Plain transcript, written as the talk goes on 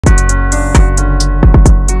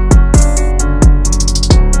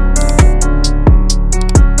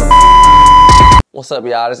What's up,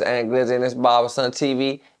 y'all? This is Glizzy and this Barberson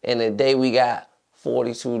TV. And today we got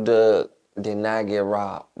 42 Dugg did not get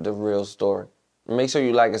robbed. The real story. Make sure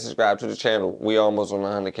you like and subscribe to the channel. We almost on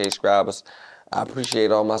 100K subscribers. I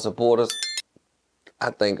appreciate all my supporters.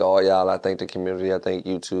 I thank all y'all. I thank the community. I thank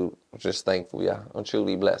YouTube. I'm just thankful, y'all. I'm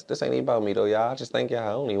truly blessed. This ain't even about me, though, y'all. I just thank y'all.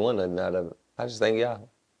 I don't even want nothing out of it. I just thank y'all.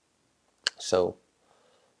 So,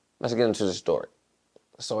 let's get into the story.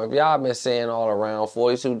 So, if y'all been saying all around,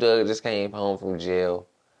 42 Dugg just came home from jail.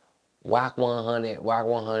 Wack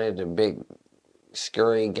 100, the big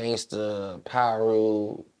scary gangster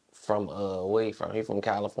Pyru from where he from? He from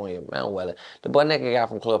California, Mount Weather. The butt naked guy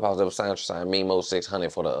from Clubhouse that was signed Memo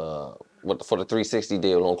 600 for the for the 360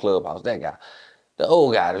 deal on Clubhouse. That guy, the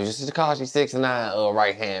old guy, just the Takashi 69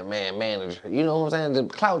 right hand manager. You know what I'm saying?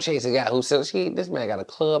 The clout chaser guy who said this man got a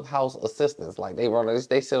Clubhouse assistant. Like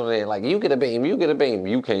they sit there like you get a beam,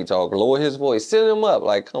 you can't talk. Lower his voice, sit him up.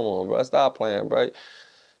 Like come on, bro, stop playing, bro.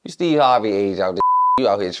 You Steve Harvey age out there. You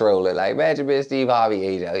out here trolling. Like, imagine being Steve Harvey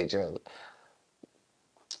age out here trolling.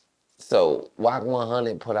 So, Wack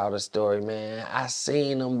 100 put out a story, man. I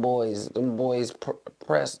seen them boys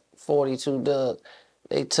press 42 Dugg.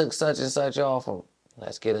 They took such and such off him.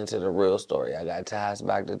 Let's get into the real story. I got ties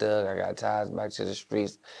back to Dugg. I got ties back to the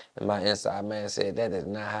streets. And my inside man said, that is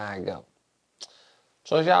not how I go.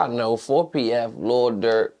 So, as y'all know, 4PF, Lil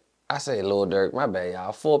Durk. I say Lil Durk, my bad,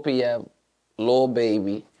 y'all. 4PF, Lil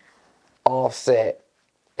Baby, OffSet,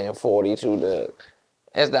 and 42 Dugg.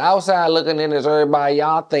 As the outside looking in as everybody,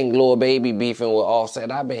 y'all think Lil Baby beefing with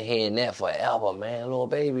OffSet. I've been hearing that forever, man. Lil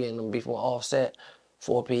Baby and them beefing with OffSet.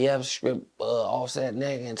 4PF stripped OffSet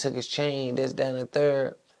neck and took his chain, this, that, and the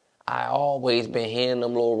third. I always been hearing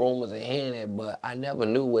them little rumors and hearing it, but I never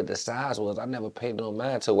knew what the size was. I never paid no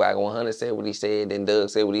mind till Wack 100 said what he said, then Dugg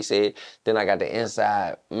said what he said. Then I got the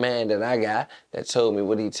inside man that I got that told me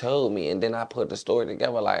what he told me, and then I put the story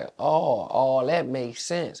together like, oh, that makes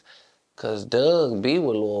sense. Cause Dugg be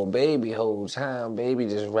with Lil Baby whole time. Baby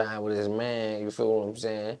just ride with his man, you feel what I'm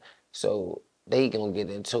saying? So they gonna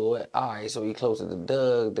get into it. All right, so he closer to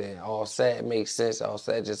Dugg, then OffSet makes sense.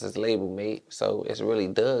 OffSet just his label mate. So it's really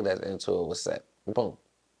Dugg that's into it with Set. Boom.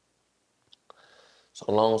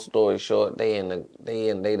 So long story short, they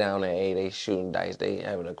down at A, they shooting dice, they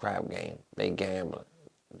having a crap game. They gambling.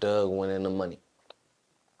 Dugg winning the money.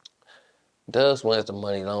 Dugg wins the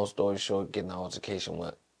money, long story short, getting an altercation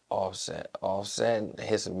with OffSet. OffSet and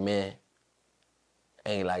his men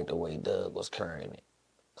ain't like the way Dugg was carrying it.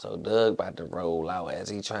 So Dugg about to roll out as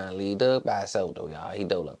he trying to leave. Dugg by himself though, y'all. He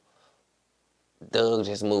dolo. Dugg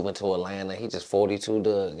just moving to Atlanta. He just 42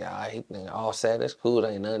 Dugg, y'all. He think OffSet, that's cool.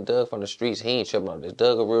 There ain't nothing. Dugg from the streets. He ain't tripping on this.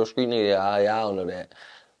 Dugg a real street nigga, y'all know that.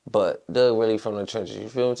 But Dugg really from the trenches. You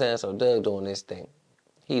feel what I'm saying? So Dugg doing this thing.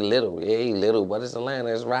 He little, yeah, he little, but it's Atlanta,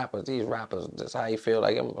 it's rappers. These rappers, that's how you feel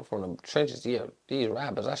like I'm from the trenches. Yeah, these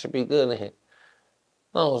rappers, I should be good in here.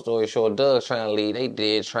 Long story short, Dugg trying to lead. They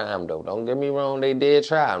did try him, though. Don't get me wrong, they did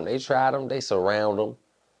try him. They tried him, they surround him.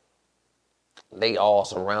 They all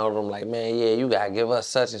surround him like, man, yeah, you got to give us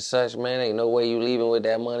such and such, man. Ain't no way you leaving with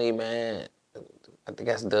that money, man. I think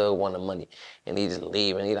that's Dugg won the money. And he just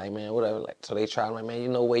leaving. He like, man, whatever. Like, so they try him like, man, you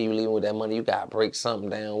no way you leaving with that money. You got to break something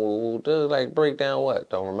down. Dugg like, break down what?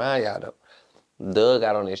 Don't remind y'all, though. Dugg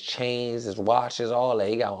got on his chains, his watches, all that.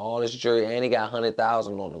 He got all his jewelry, and he got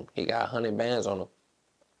 100,000 on him. He got 100 bands on him.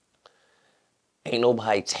 Ain't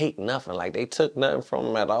nobody take nothing. Like, they took nothing from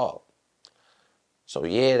him at all. So,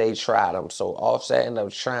 yeah, they tried him. So, OffSet ended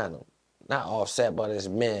up trying him. Not OffSet, but his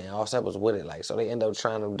men. OffSet was with it. Like, so they ended up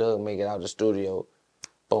trying him. Dugg make it out the studio.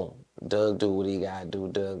 Boom. Dugg do what he got to do.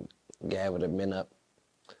 Dugg gather the men up.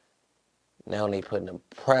 Now they putting the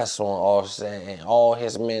press on OffSet and all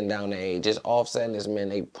his men down there. Just OffSet and his men,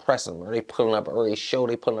 they pressing him. They pulling up every show.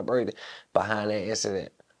 They pulling up everything behind that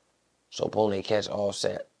incident. So, boom, they catch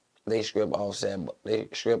OffSet. They strip OffSet. They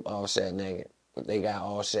strip OffSet naked. They got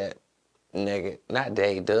OffSet naked. Not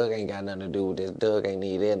they. Dugg ain't got nothing to do with this. Dugg ain't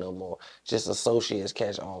need it no more. Just associates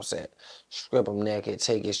catch OffSet. Strip him naked.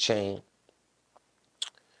 Take his chain.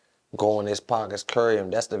 Go in his pockets, curry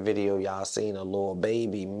him. That's the video y'all seen of Lil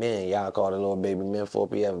Baby men. Y'all called it Lil Baby men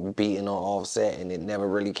 4PF beating on OffSet, and it never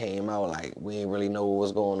really came out. Like, we ain't really know what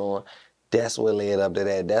was going on. That's what led up to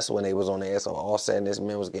that. That's when they was on there. So OffSet and his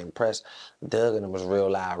men was getting pressed. Dugg and them was real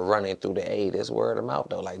live running through the A. This word of mouth,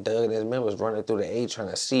 though. Like, Dugg and his men was running through the A trying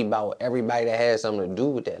to see about everybody that had something to do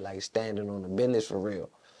with that. Like, standing on the business for real.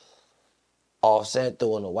 OffSet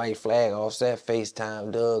throwing a white flag. OffSet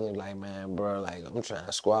FaceTime Dugg and like, man, bro, like, I'm trying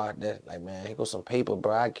to squad that. Like, man, here goes some paper,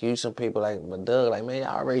 bro. I give you some paper. Like, but Dugg, like, man,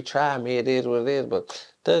 y'all already tried me. It is what it is. But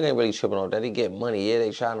Dugg ain't really tripping on that. He get money. Yeah,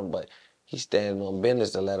 they tried him, but He standing on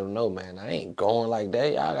business to let him know, man, I ain't going like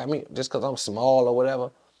that. Y'all got me just because I'm small or whatever.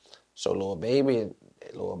 So Lil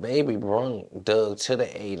Baby brung Dugg to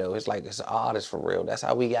the A though. It's like it's an artist for real. That's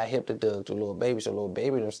how we got hip to Dugg to Lil Baby. So Lil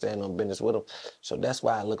Baby them stand on business with him. So that's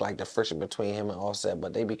why it look like the friction between him and OffSet.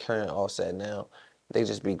 But they be carrying OffSet now. They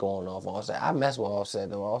just be going off OffSet. I mess with OffSet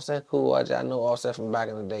though. OffSet cool. I know OffSet from back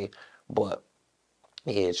in the day. But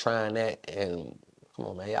yeah, trying that and come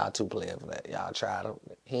on man, y'all too player for that. Y'all tried him.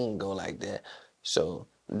 He ain't go like that. So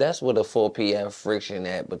that's where the 4PF friction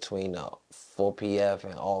at between the 4PF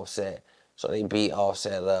and OffSet. So they beat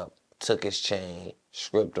OffSet up, took his chain,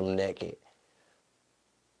 stripped him naked.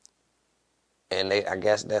 And I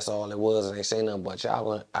guess that's all it was. And they say nothing but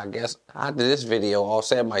y'all. I guess after this video,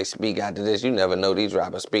 OffSet might speak after this. You never know these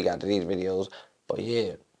rappers speak after these videos. But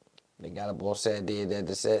yeah, they got up on set, did that.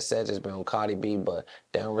 The set just been on Cardi B, but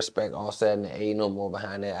they don't respect OffSet and the A no more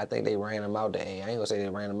behind that. I think they ran him out the A. I ain't gonna say they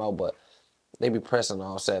ran him out, but they be pressing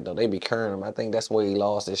OffSet though. They be curring him. I think that's where he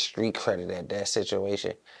lost his street credit at that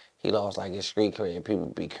situation. He lost like his street credit. People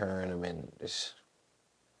be curring him, and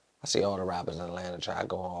I see all the rappers in Atlanta try to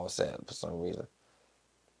go on OffSet for some reason.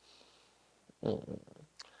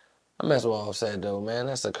 I mess with OffSet though, man.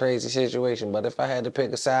 That's a crazy situation. But if I had to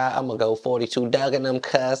pick a side, I'm gonna go 42 Dugg and them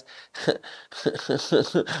cuz. I'm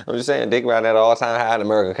just saying, dick around at all time high in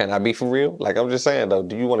America. Can I be for real? Like, I'm just saying though,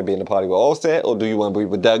 do you want to be in the party with OffSet or do you want to be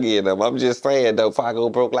with Dugg and them? I'm just saying though, if I go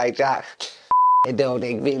broke like Jock, and don't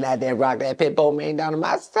think being out there rock that pit bull man down to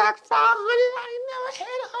my socks 500, I ain't never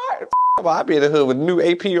had a heart. I be in the hood with a new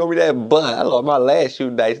AP on me that butt. I lost my last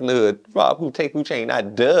shooting dice in the hood. Rob who take who chain,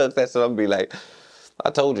 not Dugg. That's what I'm be like. I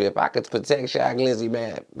told you, if I could protect Shaq Lizzie,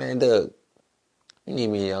 man, Dugg, you need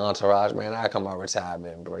me in your entourage, man. I come out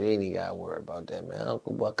retirement, bro. You ain't even gotta worry about that, man.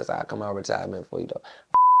 Uncle Buck, I come out retirement for you, though.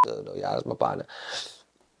 Dugg, though. Y'all, that's my partner.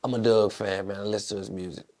 I'm a Dugg fan, man. I listen to his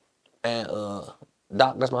music. And,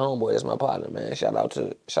 Doc, that's my homeboy. That's my partner, man. Shout out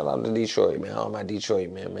to Detroit, man. All my Detroit,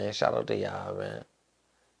 man. Shout out to y'all, man.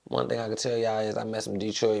 One thing I can tell y'all is I met some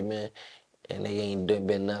Detroit, man. And they ain't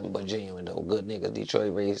been nothing but genuine, though. Good niggas.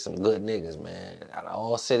 Detroit raised some good niggas, man. Out of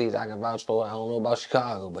all cities I can vouch for, I don't know about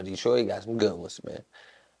Chicago, but Detroit got some good ones, man.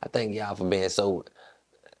 I thank y'all for being so,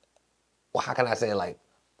 well, how can I say, like,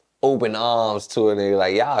 open arms to a nigga.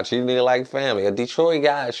 Like, y'all treat a nigga like family. A Detroit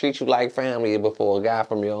guy treat you like family before a guy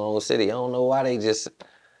from your own city. I don't know why they just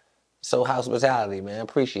so hospitality, man.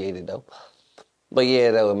 Appreciate it, though. But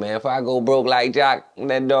yeah, though, man, if I go broke like Jock,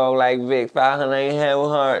 that dog like Vic, 500 ain't have a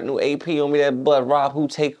heart, new AP on me, that butt, Rob, who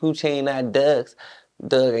chain, not Dugg's.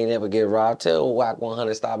 Dugg ain't never get robbed. Tell Wack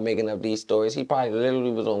 100 stop making up these stories. He probably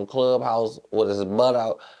literally was on Clubhouse with his butt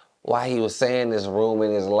out while he was saying this room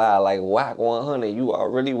in his lie. Like, Wack 100, you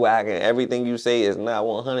are really whacking. Everything you say is not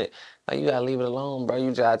 100. Like, you gotta leave it alone, bro.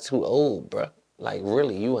 You just too old, bro. Like,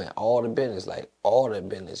 really, you in all the business, like, all the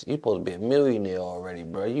business. You supposed to be a millionaire already,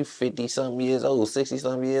 bro. You 50-something years old,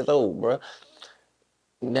 60-something years old, bro.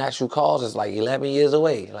 Natural causes like 11 years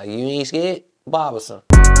away. Like, you ain't scared? Barberson.